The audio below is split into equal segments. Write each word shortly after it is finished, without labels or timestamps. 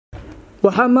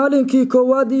waxaa maalinkii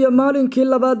koowaad iyo maalinkii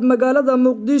labaad Magalada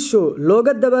Muqdisho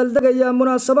looga dabaaldegaya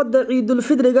munaasabada ciidul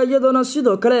fidriga iyadoona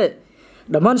sidoo kale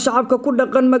dhammaan shacabka ku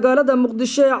dhaqan Magalada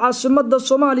Muqdisho ee Casimada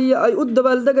Soomaaliya ay u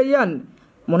dabaaldegayaan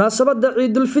munaasabada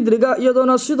ciidul fidriga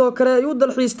iyadoona sidoo kale ay u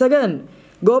dalxiis tageen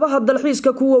goobaha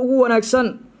dalxiiska kuwa ugu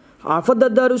wanaagsan xaafada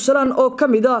Daarusalaam oo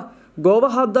kamid ah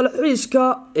goobaha dalxiiska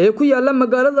ee ku yaala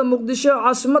Magalada Muqdisho ee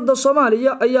Casimada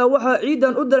Soomaaliya ayaa waxa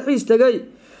ciidan u dalxiis tagay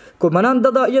kumanaan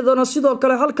dad iyadoona sidoo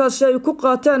kale halkaas ay ku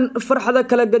qaateen farxada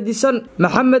kala gadisan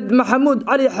Maxamed Maxamuud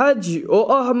Cali Xaaji oo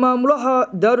ah maamulaha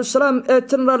Daarusalaam ee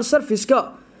General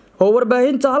Service-ka oo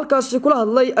warbaahinta halkaas kula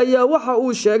hadlay ayaa waxa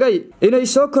uu sheegay inay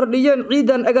soo kordhiyeen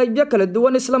ciidan agabyo kala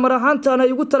duwan isla mar ahaantaana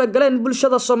ay ugu tala galeen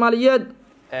bulshada Soomaaliyeed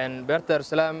beerta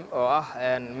Daarusalaam oo ah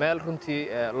meel runtii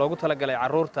loogu tala galay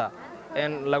caruurta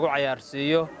in lagu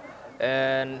ciyaarsiiyo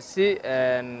si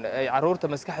ay caruurta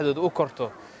maskaxdooda u korto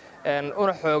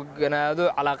una xooganaado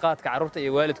calaaqaadka caruurta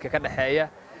iyo waalidka ka dhaxeeya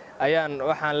ayaan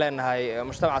waxaan leenahay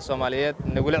mujtamaca Soomaaliyeed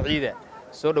nagula ciida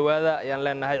soo dhawaada ayaan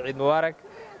leenahay ciid mubaarak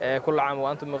كل عام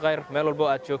وأنتم بخير ميل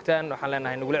والبوءات شوكتان وحنا لنا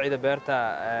هاي نقول عيد بيرتا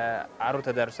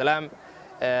عروتة دارسلام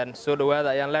سود وهذا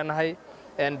أيان لنا هاي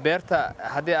بيرتا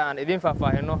هدي عن إدين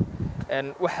فافاهنو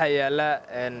وحيا لا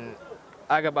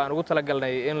أجب أن قلت لك قلنا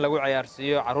إن لقوا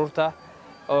عيارسيو عروتة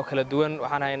أو كلا دوين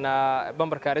وحنا هنا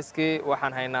بامبر كاريسكي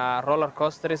وحنا هنا رولر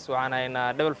كوسترز وحنا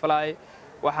هنا دبل فلاي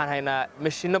وحنا هنا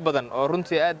مشينا بدن أو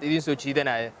رنتي أد إدين سو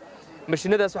جيدنا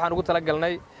مشينا ده سبحان قلت لك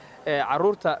قلنا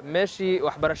caruurta meeshii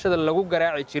waxbarashada lagu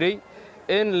garaaci jiray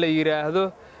in la yiraahdo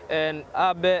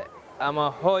aabe ama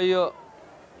hooyo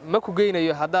ma ku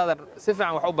geynayo haddaad si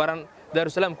fiican wax u baran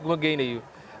Daarusalaam kuma geynayo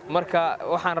marka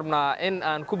waxaan rabnaa in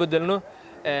aan ku bedelno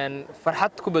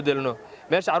farxad ku bedelno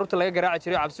meesha caruurta laga garaaci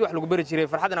jiray cabsi wax lagu bari jiray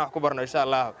farxadna wax ku barno insha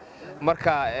Allah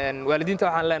marka waalidiinta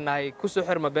waxaan leenahay ku soo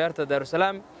xirma beerta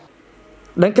Daarusalaam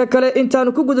dhanka kale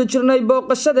intaan ku guda jirnay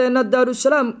booqashadeena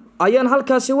Daarusalaam ayaan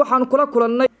halkaasi waxaan kula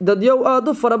kulannay dadyow aad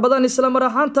u fara badan isla mar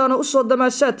ahaantaana u soo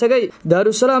damaashaad tagay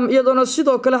Daarusalaam iyadoona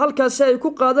sidoo kale halkaasi ay ku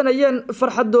qaadanayeen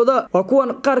farxadooda waa kuwan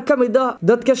qaar kamid ah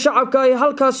dadka shacabka ay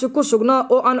halkaasi ku sugnaa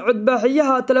oo aan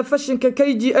codbaaxiyaha telefishinka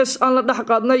KGS aan la dhax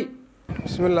qaadnay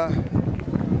bismillaah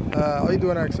ciid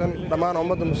wanaagsan dhammaan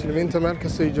ummadda muslimiinta meel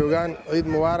kasta ay joogaan ciid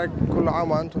mubaarak kullu caam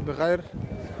wa antum bikhayr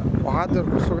waxaan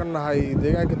ku sugannahay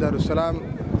deegaanka Daarusalaam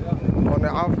oo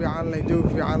neecaw fiican leh jawi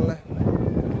fiican leh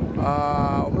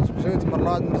ummadda muslimiinta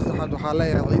marlaad masaxad waxaa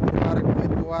leeyahay ciid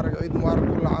mubaarak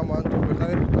kullu caam wa antum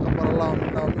bikhayr taqabbal Allahu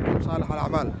minna wa minkum salih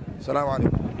al-a'mal assalamu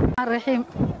alaykum الرحيم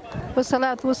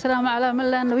والصلاة والسلام على من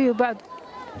لا نبي بعد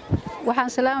waxaan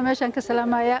salaam meeshan ka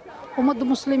salaamaya ummadda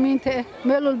muslimiinta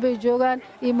meel walba ay joogaan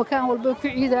iyo makaan walba ku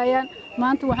ciidayaan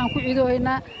maanta waxaan ku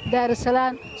ciidohaynaa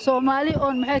Daarusalaam Soomaali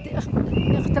oo maxay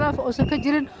اختلاف أو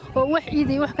سكجرين أو واحد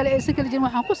يدي واحد كلا سكجرين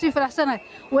وحنا قصي فرح سنة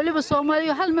واللي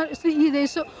بالصومالي هل ما يدي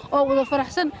يسوع أو وضع فرح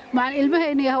سنة مع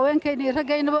المها إني هوين كإني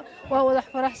رجعنا ووضع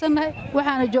فرح سنة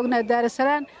وحنا جوجنا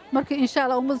Daarusalaam مركي إن شاء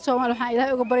الله أمد الصومال وحنا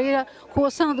إلهي وقبرينا هو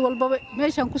السند والبابا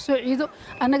ماشان كسر عيدو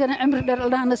أنا جنا عمر در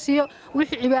الله نسيه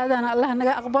وحي عبادنا الله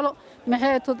نجا أقبله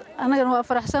محيط أنا جنا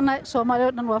وفرح سنة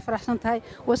صومالي وفرح سنة هاي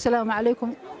والسلام عليكم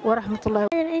ورحمة الله.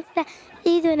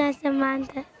 عيدنا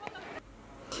سمعنا.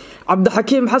 عبد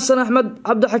الحكيم حسن أحمد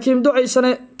عبد الحكيم دعي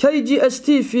سنة KGS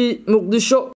TV مقدشو.